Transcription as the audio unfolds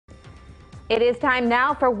It is time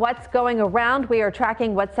now for what's going around. We are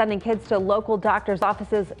tracking what's sending kids to local doctors'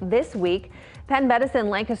 offices this week. Penn Medicine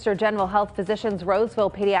Lancaster General Health Physicians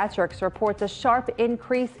Roseville Pediatrics reports a sharp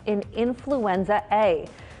increase in influenza A.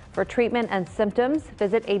 For treatment and symptoms,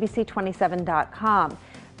 visit abc27.com.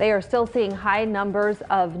 They are still seeing high numbers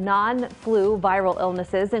of non-flu viral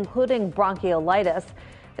illnesses, including bronchiolitis.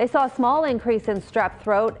 They saw a small increase in strep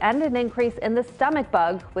throat and an increase in the stomach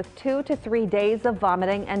bug, with 2 to 3 days of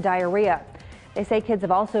vomiting and diarrhea. They say kids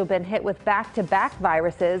have also been hit with back-to-back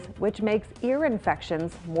viruses, which makes ear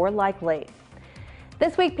infections more likely.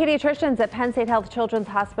 This week, pediatricians at Penn State Health Children's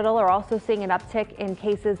Hospital are also seeing an uptick in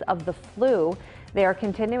cases of the flu. They are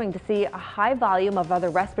continuing to see a high volume of other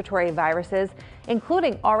respiratory viruses,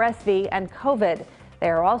 including RSV and COVID. They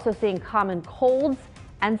are also seeing common colds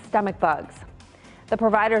and stomach bugs. The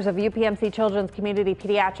providers of UPMC Children's Community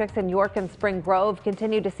Pediatrics in York and Spring Grove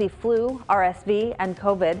continue to see flu, RSV, and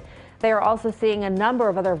COVID. They are also seeing a number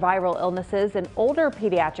of other viral illnesses in older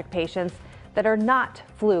pediatric patients that are not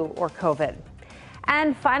flu or COVID.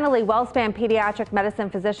 And finally, WellSpan Pediatric Medicine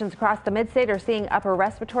physicians across the Mid-State are seeing upper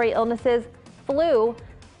respiratory illnesses, flu,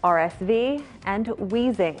 RSV, and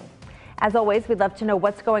wheezing. As always, we'd love to know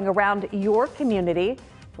what's going around your community.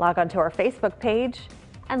 Log on to our Facebook page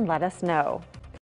and let us know.